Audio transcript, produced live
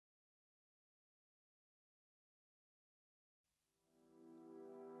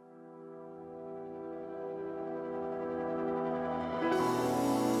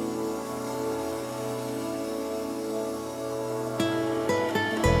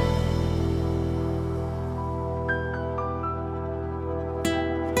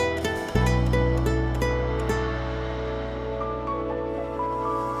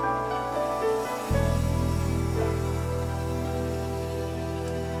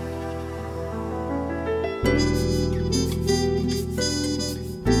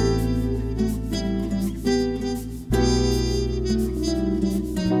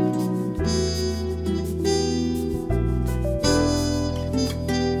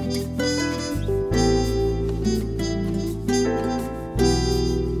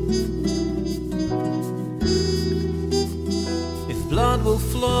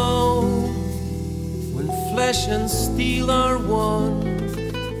And steel are one,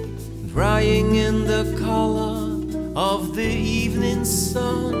 drying in the color of the evening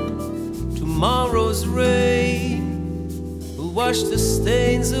sun. Tomorrow's rain will wash the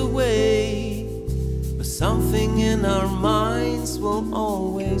stains away, but something in our minds will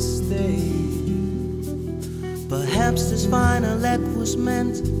always stay. Perhaps this final act was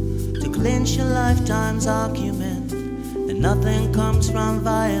meant to clinch a lifetime's argument, and nothing comes from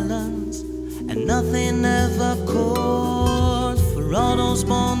violence, and nothing ever could, for all those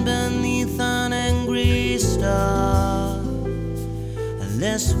born beneath an angry star.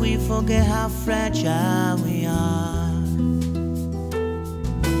 Unless we forget how fragile we are.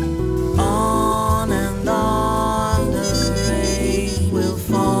 On and on the rain will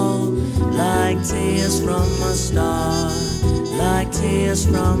fall, like tears from a star, like tears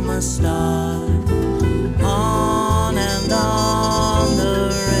from a star. On and on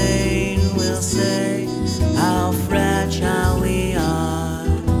the rain will say how fragile we are,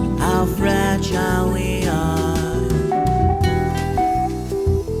 how fragile we are.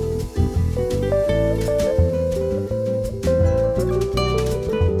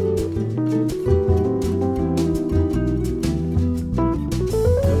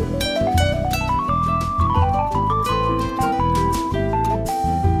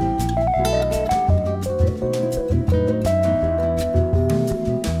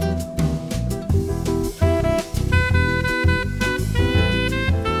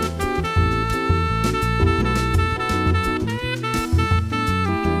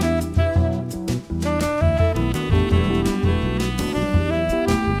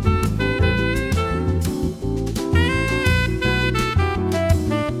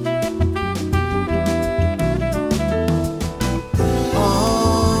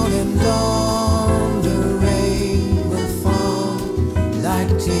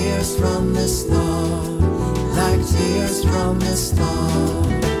 tears from the star, like tears from the star.